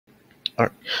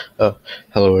Alright,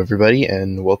 hello everybody,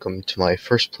 and welcome to my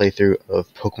first playthrough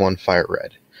of Pokemon Fire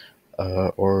Red.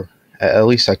 Or at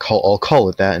least I'll call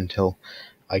it that until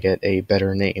I get a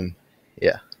better name.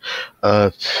 Yeah.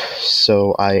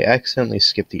 So I accidentally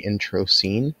skipped the intro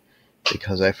scene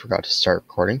because I forgot to start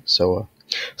recording, so,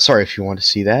 sorry if you want to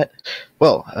see that.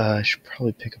 Well, I should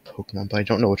probably pick a Pokemon, but I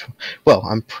don't know which one. Well,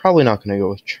 I'm probably not going to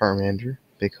go with Charmander,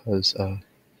 because,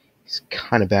 he's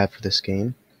kind of bad for this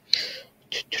game.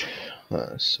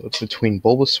 So it's between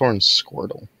Bulbasaur and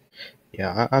Squirtle.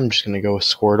 Yeah, I'm just gonna go with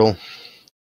Squirtle.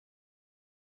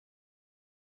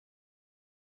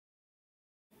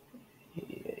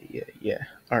 Yeah.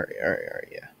 Alright,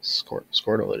 yeah.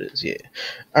 Squirtle it is, yeah.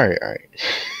 Alright.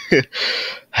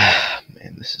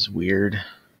 Man, this is weird.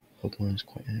 Pokemon is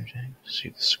quite energetic. See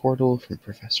the Squirtle from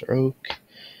Professor Oak.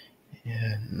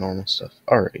 Yeah, normal stuff.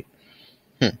 Alright.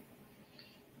 Do you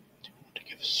want to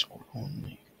give Squirtle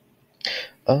only?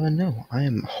 No, I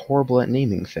am horrible at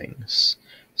naming things.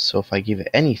 So if I give it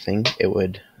anything, it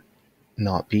would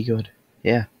not be good.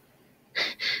 Yeah.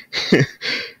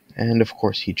 And of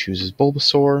course he chooses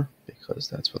Bulbasaur, because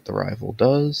that's what the rival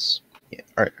does. Yeah,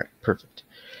 alright, perfect.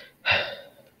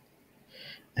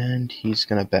 And he's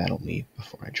gonna battle me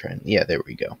before I try and... Yeah, there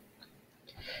we go.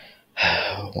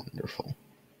 Wonderful.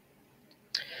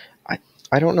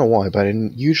 I don't know why, but I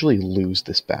usually lose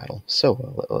this battle.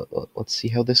 So, let's see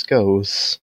how this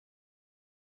goes.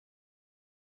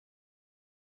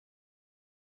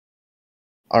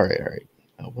 Alright.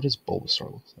 What does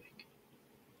Bulbasaur look like?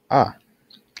 Ah.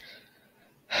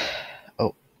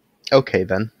 Oh, okay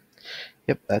then.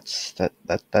 Yep, that's a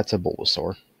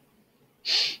Bulbasaur.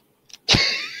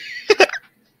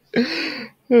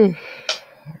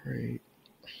 Alright.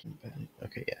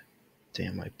 Okay, yeah.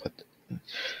 Damn, I put the...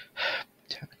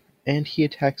 And he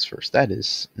attacks first. That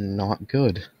is not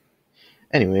good.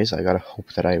 Anyways, I gotta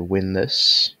hope that I win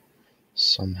this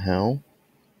somehow.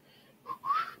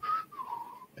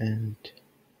 And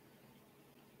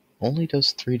only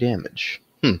does 3 damage.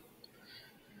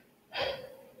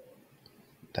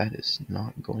 That is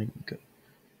not going good.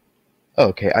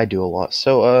 Okay, I do a lot.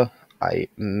 So, I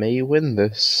may win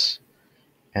this.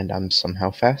 And I'm somehow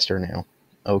faster now.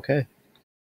 Okay.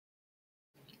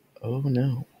 Oh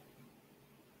no.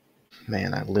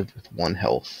 Man, I lived with 1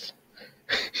 health.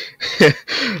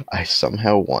 I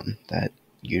somehow won. That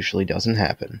usually doesn't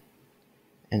happen.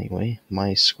 Anyway,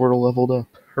 my Squirtle leveled up.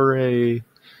 Hooray!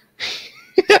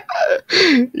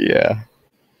 Yeah.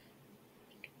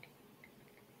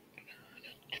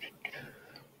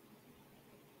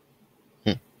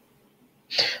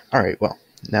 Alright, well,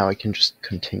 now I can just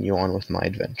continue on with my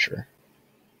adventure.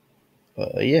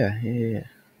 Yeah.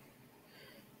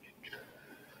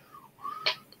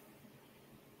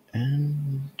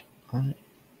 And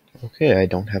okay, I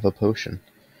don't have a potion.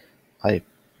 I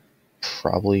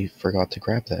probably forgot to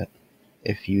grab that.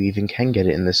 If you even can get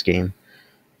it in this game.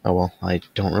 Oh well, I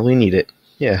don't really need it.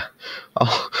 Yeah,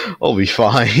 I'll be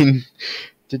fine.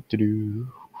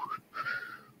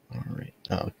 Alright.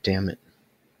 Oh, damn it.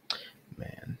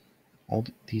 Man. All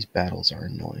these battles are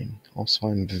annoying. Also,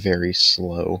 I'm very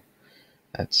slow.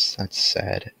 That's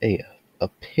sad. A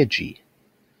Pidgey.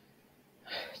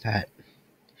 That...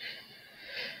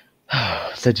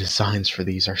 The designs for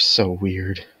these are so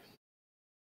weird.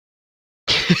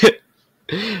 I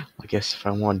guess if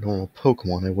I wanted normal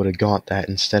Pokemon, I would have got that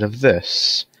instead of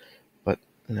this. But,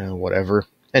 no, whatever.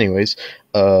 Anyways,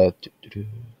 alright,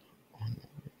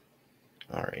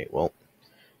 well,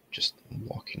 just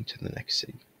walking to the next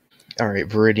city. Alright,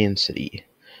 Viridian City.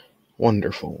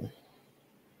 Wonderful.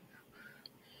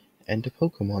 And a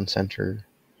Pokemon Center.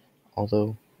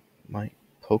 Although, my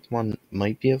Pokemon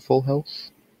might be at full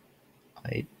health.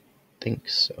 I think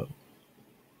so.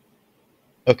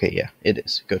 Okay, yeah, it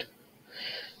is. Good.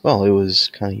 Well, it was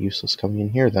kind of useless coming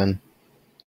in here then.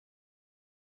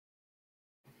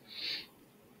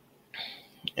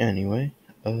 Anyway,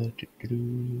 a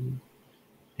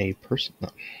person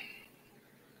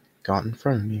got in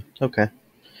front of me. Okay.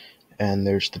 And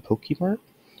there's the Pokemart.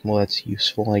 Well, that's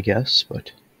useful, I guess,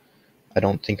 but I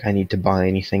don't think I need to buy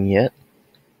anything yet.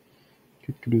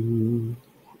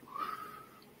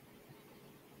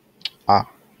 Ah,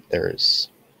 there's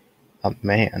a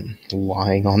man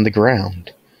lying on the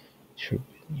ground.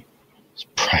 It's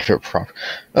private property.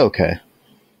 Okay.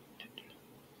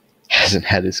 Hasn't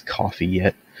had his coffee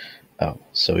yet. Oh,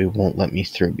 so he won't let me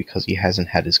through because he hasn't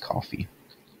had his coffee.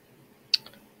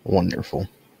 Wonderful.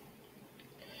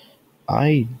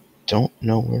 I don't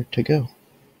know where to go.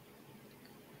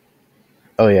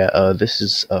 Oh yeah, this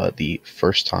is the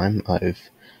first time I've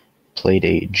played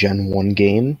a Gen 1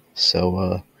 game,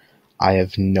 so I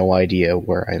have no idea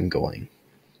where I'm going.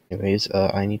 Anyways,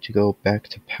 I need to go back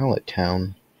to Pallet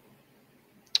Town.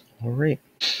 Alright.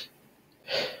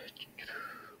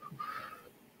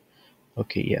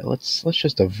 Okay, yeah, let's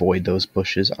just avoid those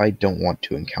bushes. I don't want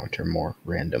to encounter more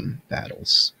random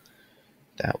battles.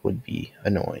 That would be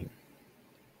annoying.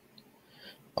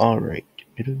 Alright.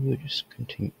 Just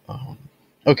continue on.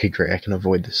 Okay, great, I can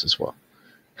avoid this as well.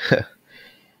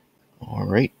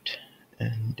 Alright,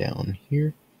 and down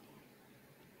here.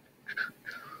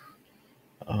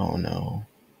 Oh no.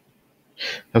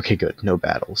 Okay, good, no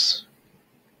battles.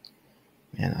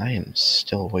 Man, I am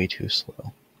still way too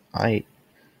slow. I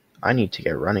need to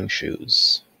get running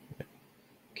shoes.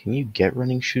 Can you get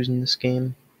running shoes in this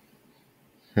game?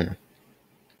 I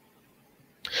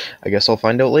guess I'll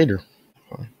find out later.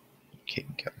 Okay,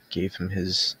 gave him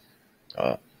his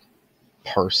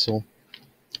parcel.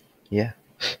 Yeah.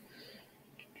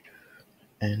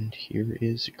 And here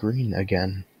is green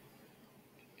again.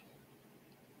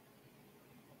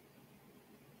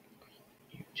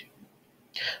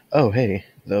 Oh, hey,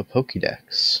 the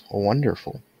Pokédex.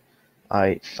 Wonderful.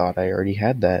 I thought I already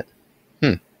had that.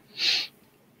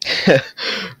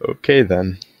 Okay,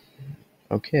 then.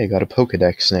 Okay, I got a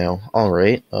Pokédex now.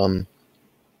 Alright,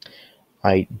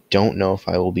 I don't know if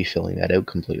I will be filling that out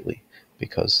completely,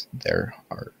 because there's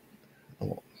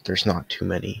not too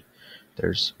many.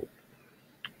 There's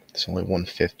only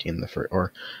 150 in the first,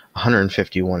 or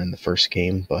 151 in the first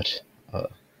game, but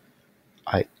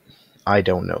I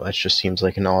don't know. That just seems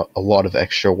like a lot of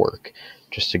extra work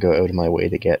just to go out of my way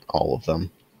to get all of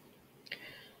them.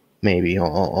 Maybe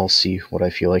I'll see what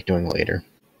I feel like doing later.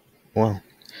 Well,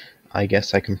 I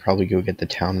guess I can probably go get the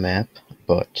town map,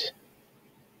 but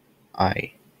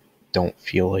I don't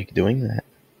feel like doing that.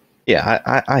 Yeah,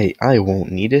 I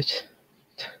won't need it.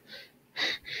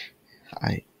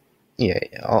 Yeah,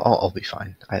 I'll be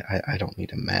fine. I don't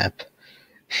need a map.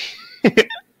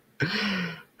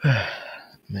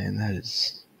 Man,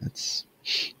 that's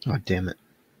oh damn it.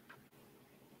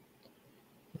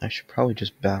 I should probably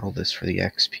just battle this for the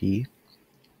XP.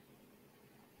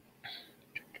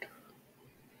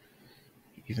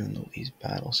 Even though these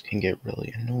battles can get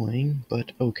really annoying,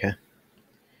 but okay.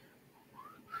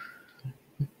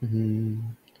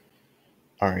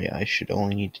 Alright, I should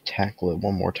only need to tackle it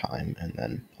one more time, and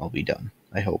then I'll be done.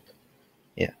 I hope.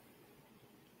 Yeah.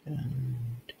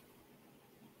 And...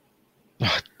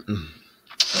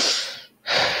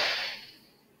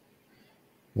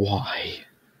 Why?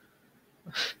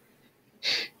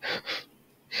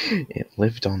 It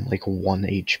lived on like 1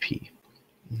 HP.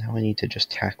 Now I need to just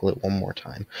tackle it one more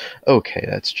time. Okay,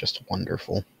 that's just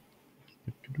wonderful.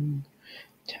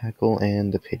 Tackle,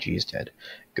 and the Pidgey is dead.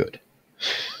 Good.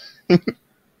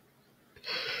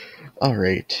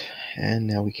 Alright, and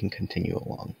now we can continue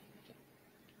along.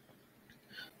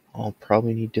 I'll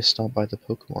probably need to stop by the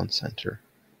Pokemon Center.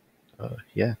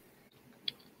 Yeah.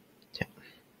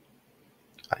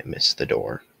 I missed the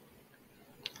door.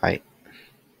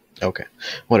 Okay,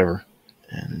 whatever.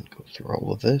 And go through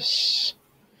all of this.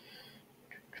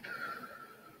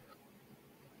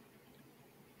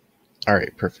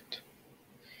 Alright, perfect.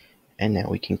 And now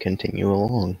we can continue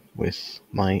along with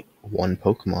my one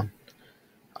Pokemon.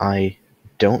 I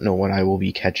don't know what I will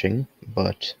be catching,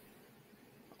 but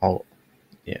I'll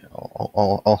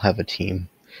have a team.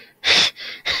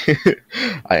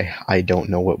 I don't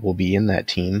know what will be in that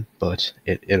team, but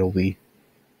it'll be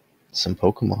some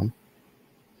Pokemon.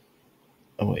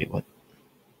 Oh wait, what?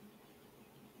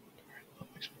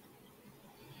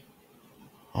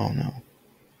 Oh no.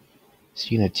 Is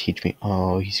he gonna teach me?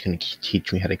 Oh, he's gonna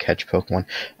teach me how to catch Pokemon.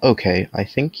 Okay, I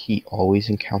think he always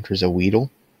encounters a Weedle.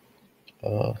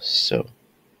 So.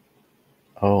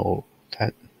 Oh,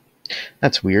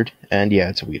 that's weird. And yeah,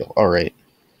 it's a Weedle. Alright.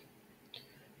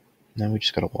 Now we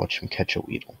just gotta watch him catch a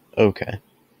Weedle. Okay.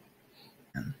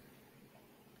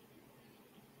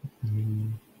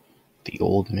 The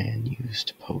old man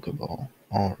used Pokeball.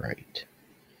 Alright.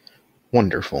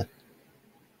 Wonderful.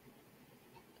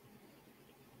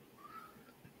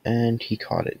 And he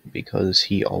caught it, because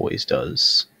he always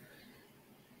does.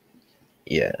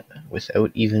 Yeah,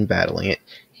 without even battling it,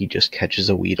 he just catches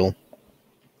a Weedle.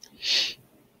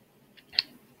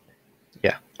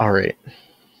 Yeah, alright.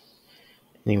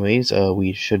 Anyways,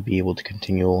 we should be able to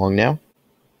continue along now.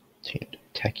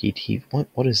 Techie TV.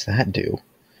 What does that do?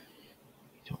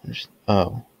 I don't understand.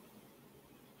 Oh.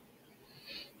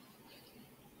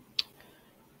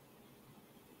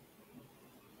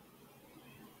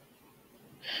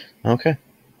 Okay.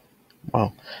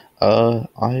 Wow.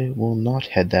 I will not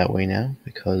head that way now,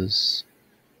 because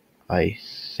I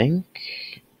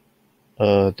think,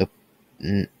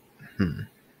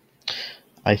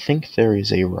 I think there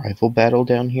is a rival battle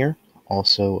down here.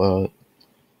 Also,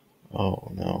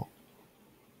 oh no.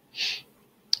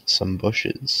 Some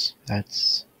bushes.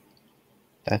 That's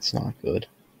not good.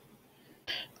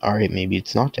 Alright, maybe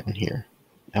it's not down here.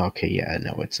 Okay, yeah,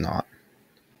 no, it's not.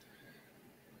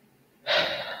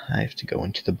 I have to go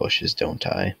into the bushes, don't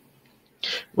I?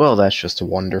 Well, that's just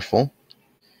wonderful.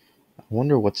 I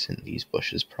wonder what's in these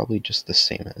bushes. Probably just the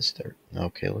same as there.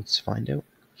 Okay, let's find out.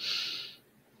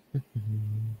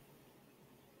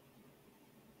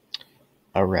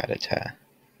 A Rattata.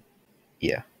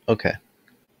 Yeah, okay.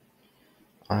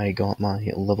 I got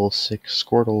my level 6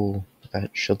 Squirtle.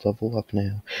 That should level up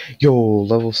now. Yo,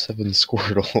 level 7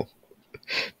 Squirtle.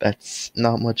 That's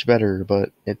not much better,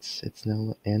 but it's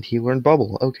now. And he learned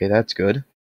Bubble. Okay, that's good.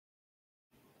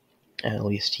 At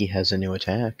least he has a new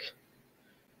attack.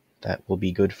 That will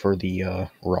be good for the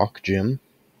rock gym.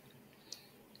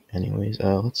 Anyways,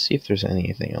 let's see if there's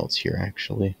anything else here,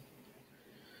 actually.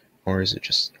 Or is it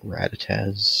just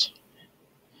Rattatas?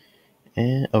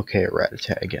 And, okay,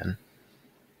 Rattata again.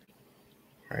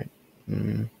 Alright.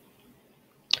 Alright.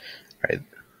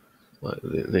 Well,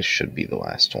 this should be the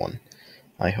last one,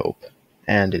 I hope.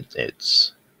 And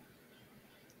it's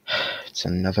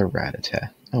another Rattata.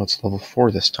 Oh, it's level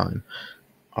 4 this time.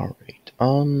 Alright,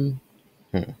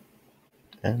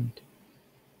 And,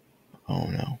 oh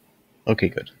no. Okay,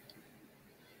 good.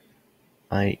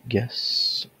 I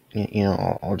guess,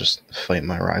 I'll just fight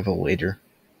my rival later.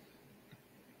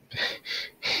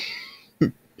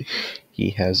 He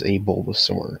has a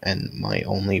Bulbasaur, and my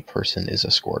only person is a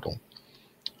Squirtle.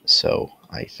 So,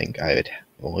 I think I'd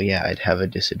have a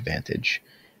disadvantage.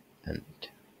 And,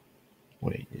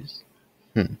 wait,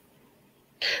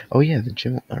 oh yeah, the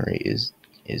gym, alright, is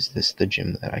this the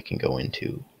gym that I can go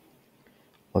into?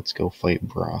 Let's go fight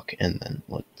Brock, and then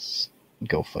let's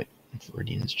go fight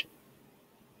Viridian's gym.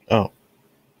 Oh.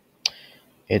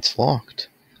 It's locked.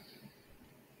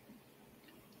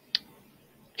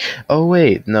 Oh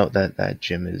wait, no, that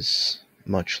gym is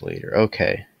much later.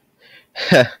 Okay.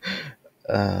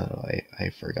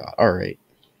 I forgot. Alright.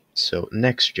 So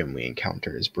next gym we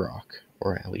encounter is Brock.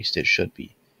 Or at least it should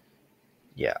be.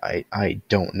 Yeah, I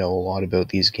don't know a lot about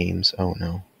these games. Oh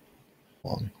no.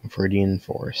 Viridian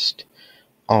Forest.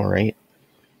 Alright.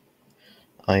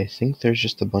 I think there's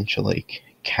just a bunch of like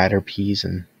Caterpies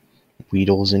and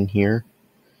Weedles in here.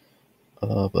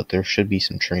 But there should be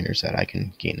some trainers that I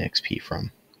can gain XP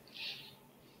from.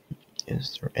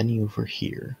 Is there any over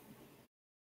here?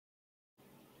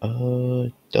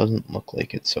 Doesn't look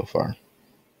like it so far.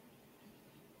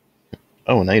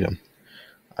 Oh, an item.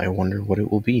 I wonder what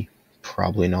it will be.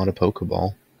 Probably not a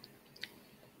Pokeball.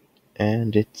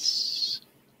 And it's...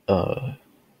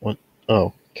 what?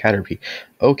 Oh, Caterpie.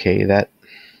 Okay, that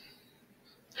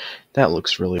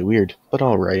looks really weird, but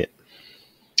alright.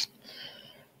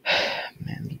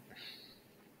 Man.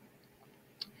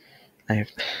 I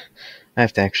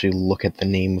have to actually look at the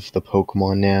name of the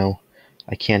Pokemon now.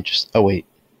 I can't just... Oh, wait.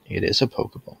 It is a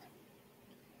Pokeball.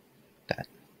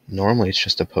 Normally it's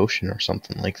just a potion or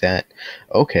something like that.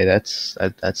 Okay, that's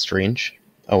strange.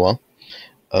 Oh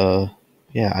well.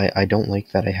 Yeah, I don't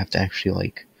like that I have to actually,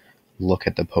 like, look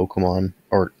at the Pokemon,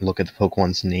 or look at the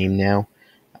Pokemon's name now.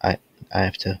 I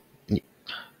have to...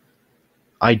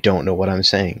 I don't know what I'm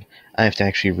saying. I have to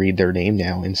actually read their name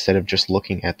now, instead of just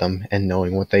looking at them and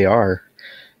knowing what they are.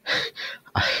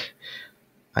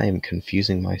 I am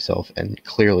confusing myself, and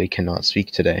clearly cannot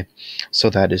speak today. So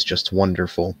that is just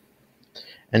wonderful.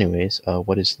 Anyways,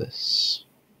 what is this?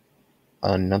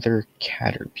 Another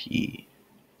Caterpie.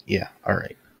 Yeah,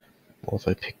 alright. Well, if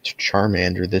I picked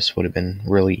Charmander, this would have been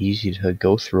really easy to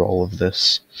go through all of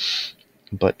this.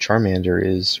 But Charmander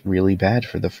is really bad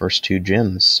for the first 2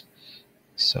 gyms.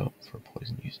 So, for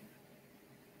poison use.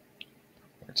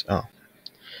 Oh.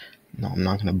 No, I'm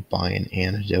not gonna buy an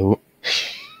antidote.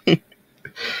 I'm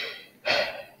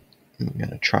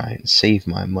gonna try and save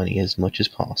my money as much as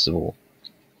possible.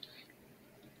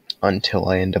 Until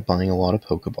I end up buying a lot of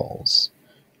Pokeballs.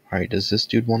 Alright, does this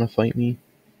dude want to fight me?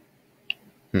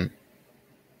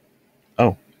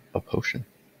 Oh, a potion.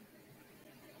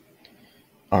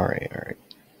 Alright.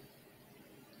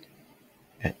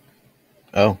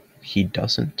 Oh, he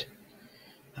doesn't?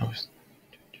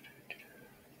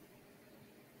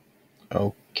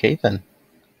 Okay, then.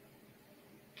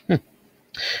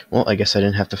 Well, I guess I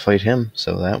didn't have to fight him,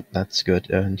 so that's good.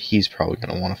 And he's probably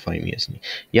going to want to fight me, isn't he?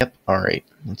 Yep, alright.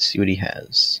 Let's see what he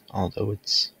has. Although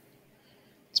it's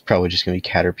probably just going to be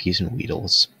Caterpies and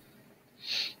Weedles.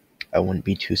 I wouldn't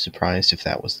be too surprised if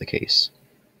that was the case.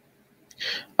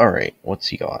 Alright, what's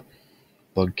he got?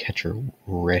 Bug Catcher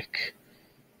Rick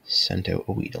sent out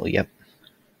a Weedle, yep.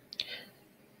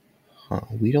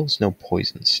 Weedle's no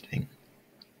poison sting.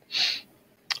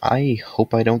 I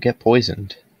hope I don't get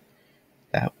poisoned.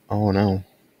 Oh no.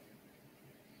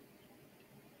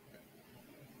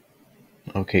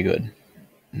 Okay, good.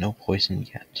 No poison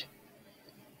yet.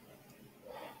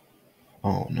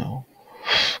 Oh no.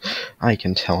 I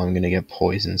can tell I'm gonna get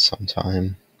poisoned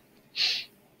sometime.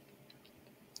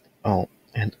 Oh,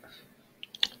 and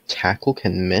tackle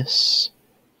can miss?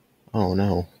 Oh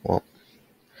no. Well,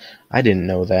 I didn't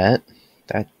know that.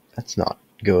 That's not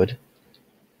good.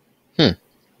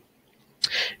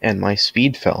 And my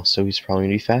speed fell, so he's probably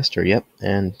gonna be faster. Yep,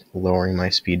 and lowering my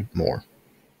speed more.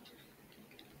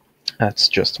 That's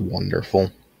just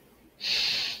wonderful.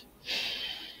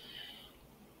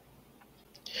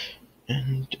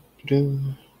 And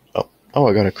oh,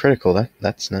 I got a critical.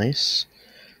 That's nice.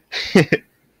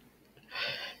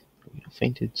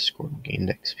 Fainted, Squirtle gained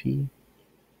XP.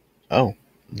 Oh,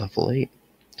 level 8.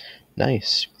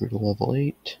 Nice. Grew to level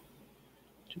 8.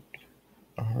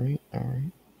 Alright.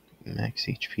 Max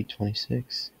HP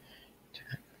 26.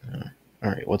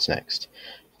 Alright, what's next?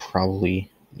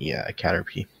 Probably, yeah, a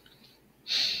Caterpie.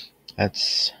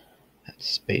 That's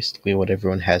basically what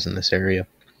everyone has in this area.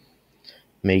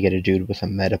 May get a dude with a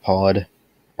Metapod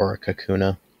or a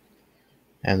Kakuna,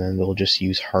 and then they'll just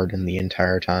use Harden the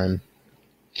entire time.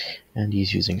 And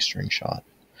he's using String Shot.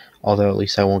 Although at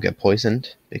least I won't get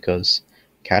poisoned, because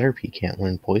Caterpie can't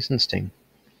learn Poison Sting.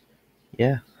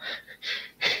 Yeah.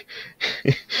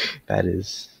 That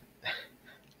is...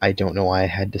 I don't know why I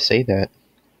had to say that.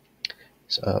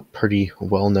 It's a pretty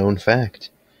well-known fact.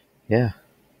 Yeah.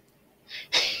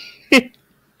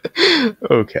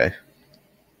 Okay.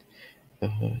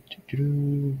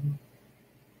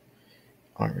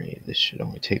 Alright, this should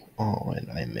only take... Oh, and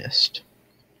I missed.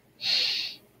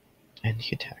 And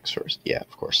he attacks first. Yeah,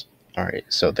 of course. Alright,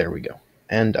 so there we go.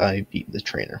 And I beat the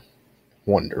trainer.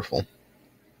 Wonderful.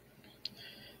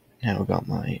 Now I got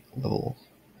my level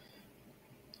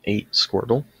 8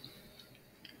 Squirtle.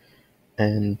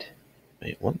 And...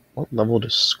 Wait, what level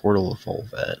does Squirtle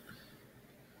evolve at?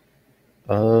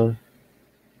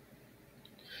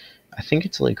 I think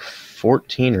it's like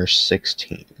 14 or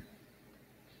 16.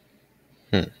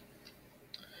 So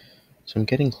I'm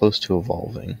getting close to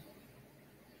evolving.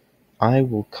 I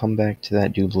will come back to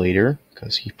that dude later,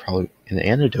 because he probably... An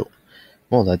antidote.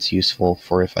 Well, that's useful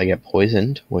for if I get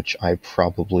poisoned, which I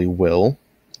probably will.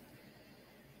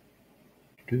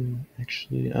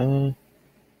 Actually,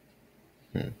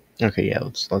 Okay, yeah,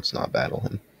 let's not battle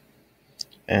him.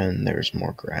 And there's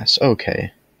more grass.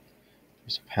 Okay.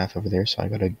 There's a path over there, so I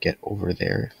gotta get over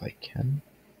there if I can.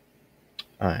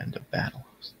 And a battle.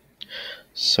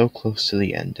 So close to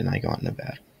the end, and I got in a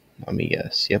battle. Let me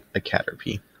guess. Yep, a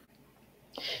Caterpie.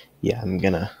 Yeah, I'm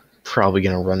probably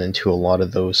gonna run into a lot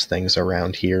of those things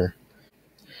around here.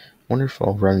 Wonder if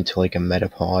I'll run into like a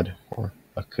Metapod or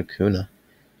a Kakuna.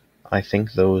 I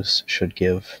think those should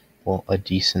give, well, a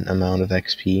decent amount of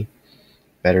XP.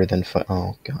 Better than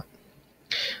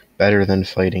better than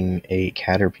fighting a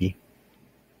Caterpie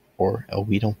or a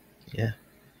Weedle. Yeah.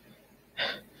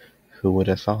 Who would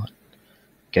have thought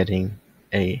getting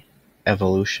a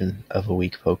evolution of a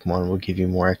weak Pokemon will give you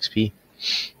more XP?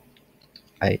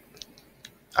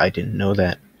 I didn't know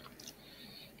that.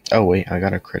 Oh wait, I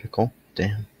got a critical.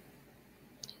 Damn.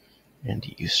 And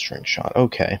he used String Shot.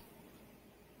 Okay.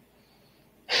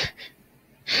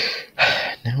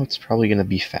 Now it's probably gonna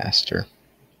be faster.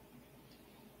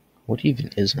 What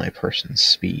even is my person's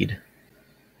speed?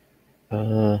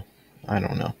 I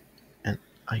don't know. And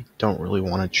I don't really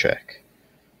want to check.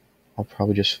 I'll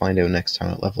probably just find out next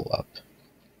time I level up.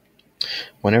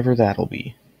 Whenever that'll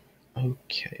be.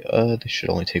 Okay, this should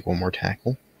only take one more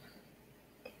tackle.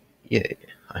 Yay,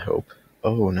 I hope.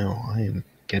 Oh no, I am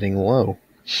getting low.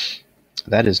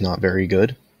 That is not very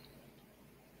good.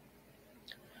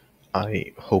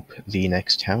 I hope the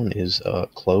next town is,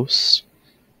 close.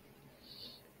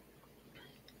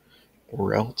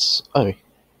 Or else... Oh,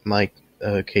 my,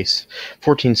 case...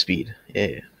 14 speed.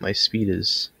 Yeah, my speed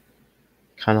is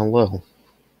kinda low.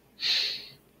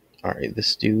 Alright,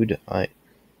 this dude,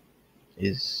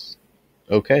 is...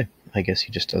 Okay, I guess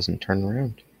he just doesn't turn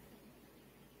around.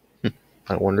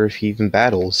 I wonder if he even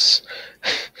battles.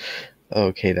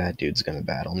 Okay, that dude's gonna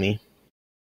battle me.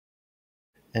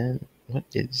 And what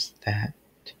is that?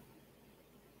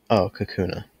 Oh,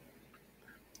 Kakuna.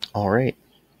 Alright.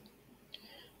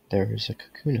 There's a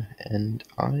Kakuna, and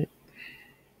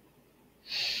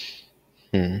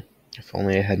if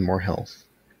only I had more health.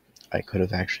 I could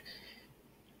have actually...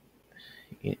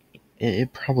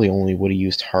 It probably only would have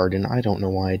used Harden. I don't know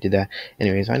why I did that.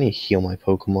 Anyways, I need to heal my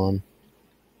Pokemon.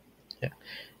 Yeah.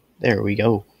 There we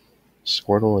go.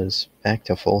 Squirtle is back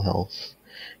to full health.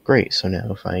 Great, so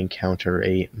now if I encounter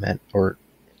a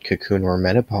Cocoon or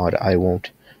Metapod, I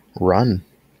won't run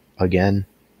again.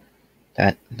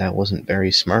 That wasn't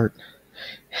very smart.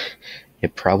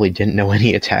 It probably didn't know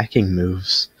any attacking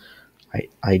moves.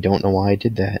 I don't know why I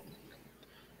did that.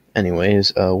 Anyways,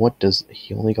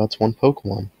 he only got one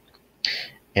Pokemon.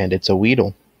 And it's a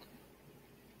Weedle.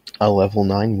 A level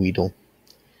 9 Weedle.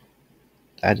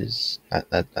 That's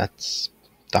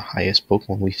the highest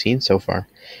Pokemon we've seen so far.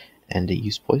 And it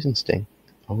used Poison Sting.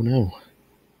 Oh no.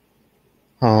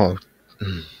 Oh.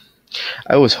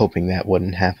 I was hoping that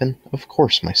wouldn't happen. Of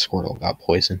course my Squirtle got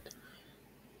poisoned.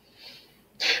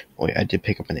 Wait, I did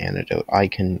pick up an antidote. I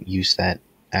can use that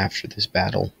after this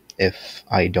battle if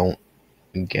I don't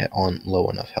get on low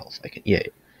enough health. I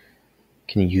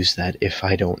can use that if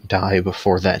I don't die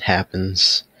before that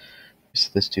happens. So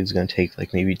this dude's gonna take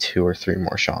like maybe 2 or 3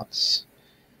 more shots.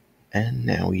 And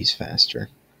now he's faster.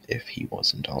 If he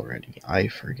wasn't already. I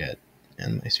forget.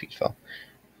 And my speed fell.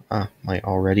 My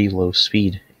already low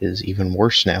speed is even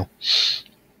worse now.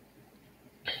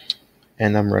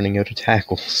 And I'm running out of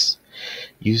tackles.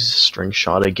 Use String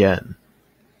Shot again.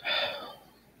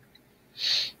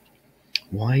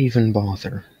 Why even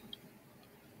bother?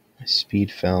 My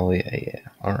speed fell, yeah,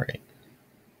 alright.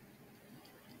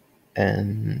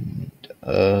 And,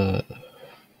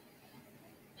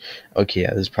 okay,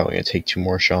 yeah, this is probably gonna take 2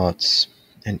 more shots.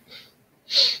 And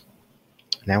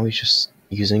now he's just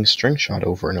using String Shot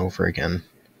over and over again.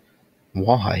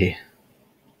 Why?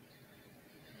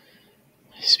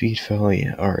 Speed fell,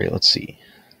 yeah, alright, let's see.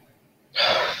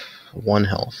 1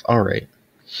 health, alright.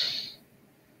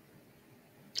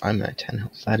 I'm at 10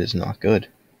 health, that is not good.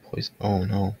 Poison, oh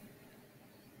no.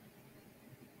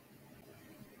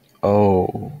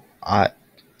 Oh, I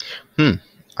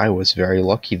was very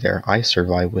lucky there. I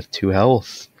survived with 2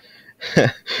 health.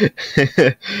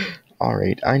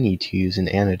 Alright, I need to use an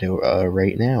antidote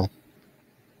right now.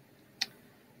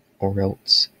 Or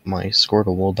else my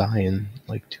Squirtle will die in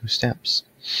like 2 steps.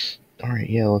 Alright,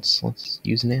 yeah, let's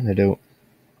use an antidote.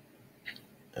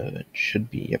 It should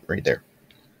be right there.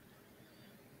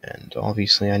 And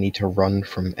obviously I need to run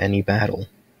from any battle.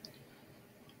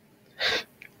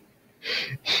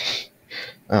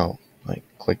 Oh, I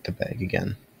clicked the bag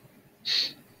again.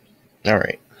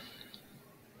 Alright.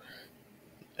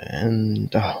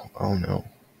 And, oh no.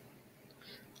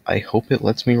 I hope it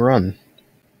lets me run.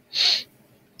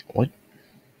 What?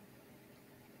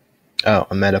 Oh,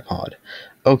 a Metapod.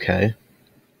 Okay.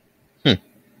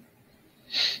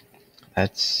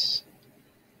 It's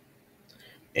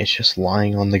just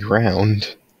lying on the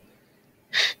ground.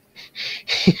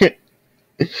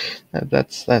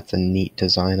 That's a neat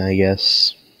design, I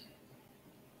guess.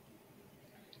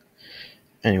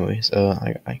 Anyways,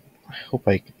 I hope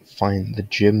I can find the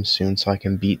gym soon so I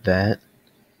can beat that.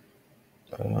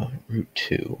 Route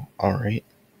 2. Alright.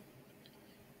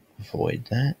 Avoid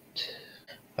that.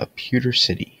 Pewter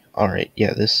City. Alright,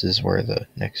 yeah, this is where the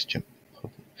next gym...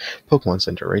 Pokemon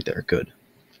Center right there, good.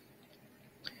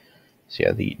 So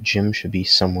yeah, the gym should be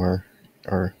somewhere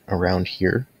or around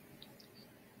here.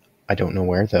 I don't know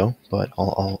where though, but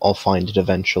I'll find it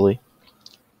eventually.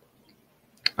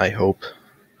 I hope.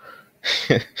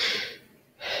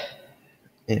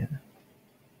 Yeah.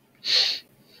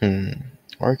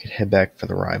 Or I could head back for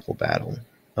the rival battle.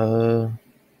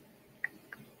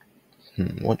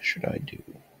 What should I do?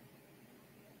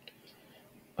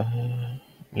 I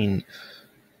mean,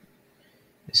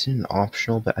 is it an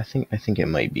optional? But I think it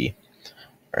might be.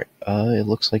 Alright, it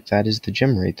looks like that is the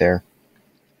gym right there.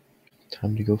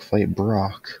 Time to go fight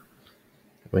Brock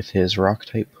with his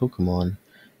Rock-type Pokemon.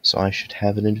 So I should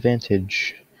have an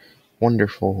advantage.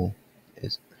 Wonderful.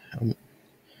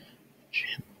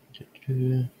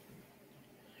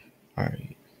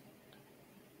 Alright.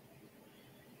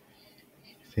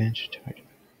 Advantage target.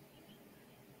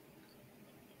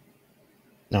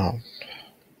 No.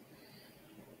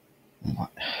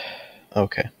 What?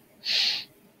 Okay.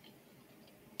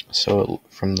 So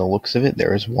from the looks of it,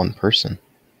 there is one person.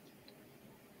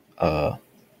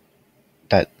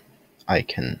 That I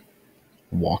can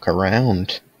walk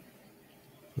around.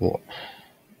 Well,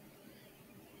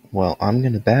 I'm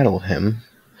gonna battle him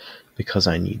because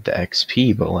I need the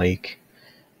XP, but like,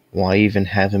 why even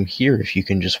have him here if you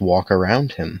can just walk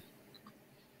around him?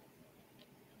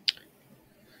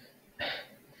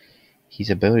 He's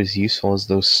about as useful as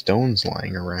those stones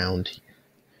lying around.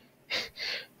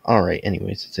 Alright,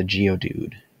 anyways, it's a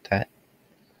Geodude. That...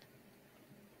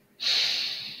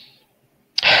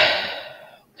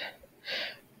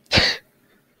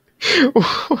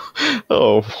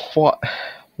 Oh, what?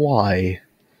 Why?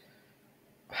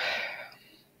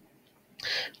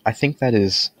 I think that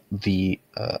is the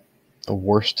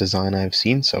worst design I've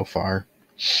seen so far.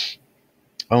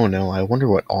 Oh no, I wonder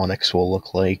what Onyx will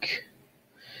look like.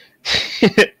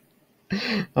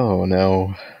 Oh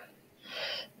no.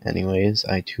 Anyways,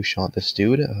 I two-shot this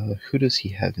dude. Who does he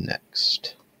have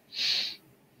next?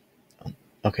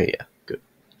 Okay, yeah, good.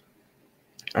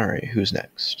 Alright, who's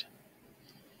next?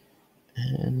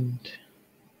 And...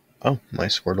 oh, my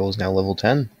Squirtle is now level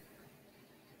 10.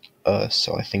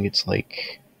 So I think it's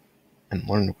like... and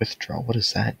learn Withdraw. What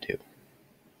does that do?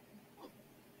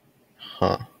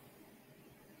 Huh.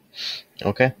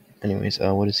 Okay. Anyways,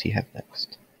 what does he have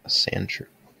next? A Sandshrew.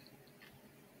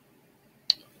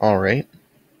 Alright.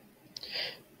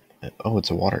 Oh, it's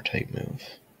a water type move.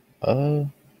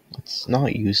 Let's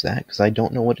not use that, because I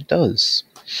don't know what it does.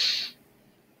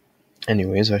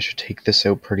 Anyways, I should take this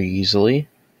out pretty easily.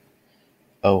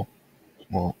 Oh,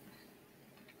 well.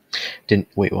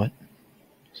 Wait, what?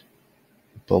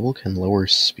 Bubble can lower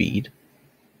speed?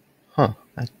 Huh,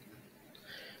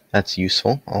 that's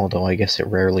useful, although I guess it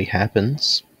rarely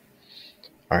happens.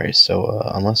 Alright, so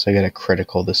unless I get a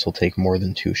critical, this will take more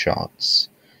than 2 shots.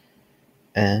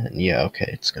 And yeah, okay,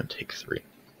 it's gonna take 3.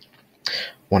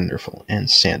 Wonderful.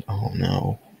 And Sand. Oh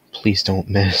no. Please don't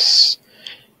miss.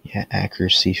 Yeah,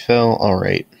 accuracy fell.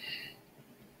 Alright.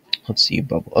 Let's see,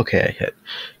 Bubble. Okay, I hit.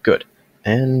 Good.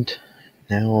 And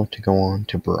now to go on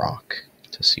to Brock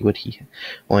to see what he...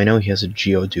 well, I know he has a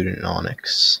Geodude and an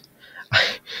Onix.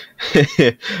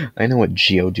 I know what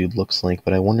Geodude looks like,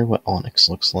 but I wonder what Onix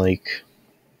looks like.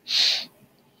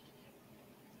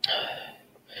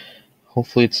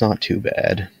 Hopefully it's not too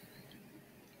bad.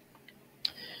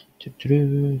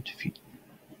 Defeat.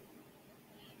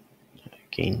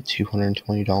 Gain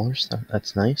 $220.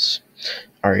 That's nice.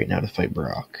 Alright, now to fight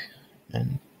Brock.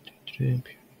 And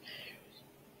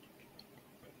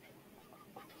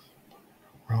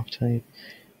Rock type.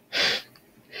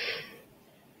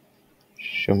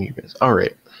 Show me your business.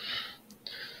 Alright.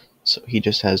 So he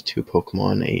just has 2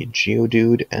 Pokemon, a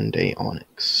Geodude and a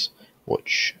Onix,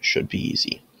 which should be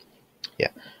easy.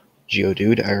 Yeah.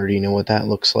 Geodude, I already know what that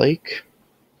looks like.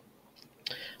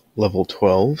 Level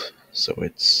 12, so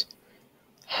it's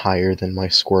higher than my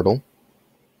Squirtle.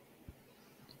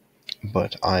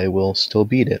 But I will still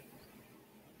beat it.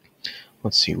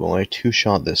 Let's see, will I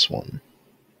two-shot this one?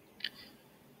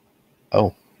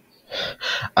 Oh.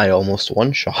 I almost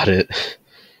one-shot it.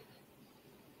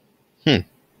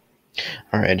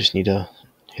 Alright, I just need to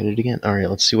hit it again. Alright,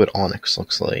 let's see what Onix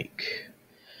looks like.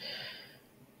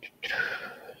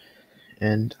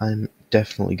 And I'm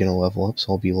definitely going to level up,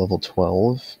 so I'll be level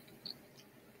 12.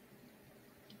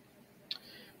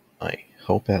 I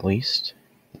hope, at least.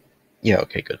 Yeah,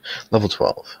 okay, good. Level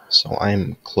 12. So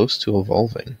I'm close to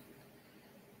evolving.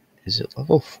 Is it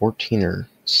level 14 or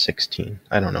 16?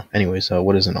 I don't know. Anyways,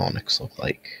 what does an Onix look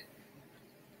like?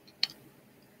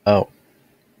 Oh.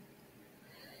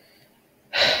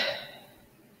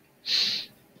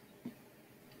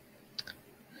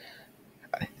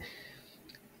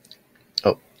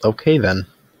 Oh, okay then.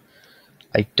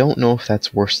 I don't know if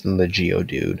that's worse than the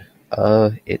Geodude.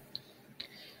 Oh,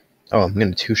 I'm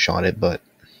gonna two-shot it, but,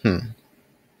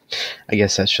 I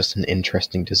guess that's just an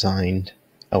interesting design.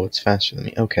 Oh, it's faster than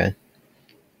me. Okay.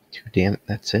 2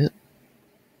 that's it?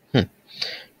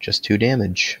 Just 2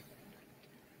 damage.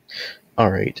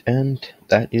 Alright, and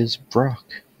that is Brock.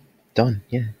 Done,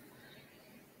 yeah.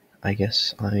 I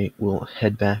guess I will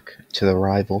head back to the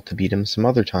rival to beat him some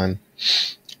other time.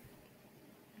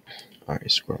 Alright,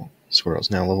 Squirtle. Squirtle's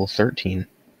now level 13.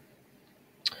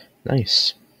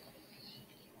 Nice.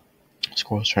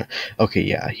 Squirrel's trying... okay,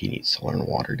 yeah, he needs to learn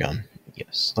Water Gun.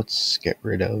 Yes, let's get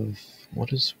rid of... what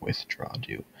does Withdraw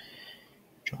do?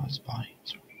 Draws by...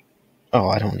 oh,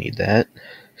 I don't need that.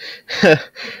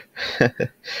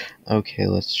 Okay,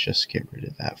 let's just get rid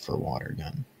of that for Water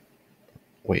Gun.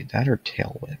 Wait, that or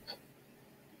Tail Whip?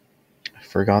 I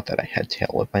forgot that I had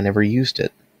Tail Whip. I never used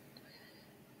it.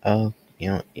 You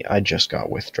know, I just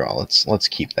got Withdraw. Let's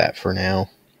keep that for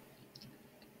now.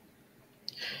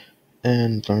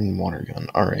 And learn Water Gun.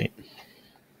 Alright.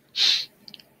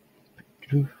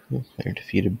 Player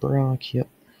defeated Brock. Yep.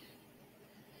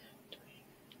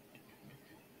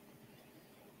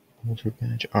 Boulder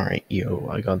badge. Alright, yo,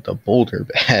 I got the Boulder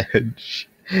badge.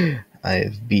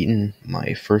 I've beaten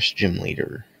my first gym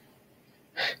leader.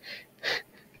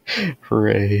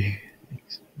 Hooray.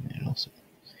 And also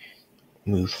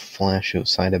move Flash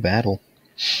outside of battle.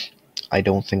 I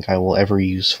don't think I will ever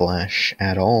use Flash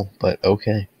at all, but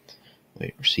okay.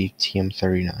 Wait, receive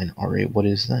TM39. Alright, what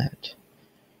is that?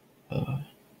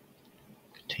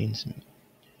 Contains...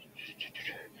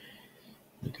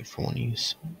 good for one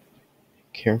use.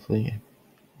 Carefully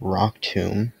Rock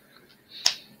Tomb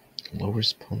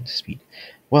lowers opponent's speed.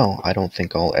 Well, I don't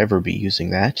think I'll ever be using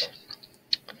that.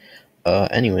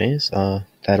 Anyways,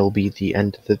 that'll be the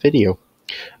end of the video.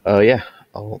 Yeah,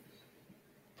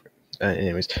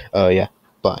 yeah,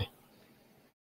 bye.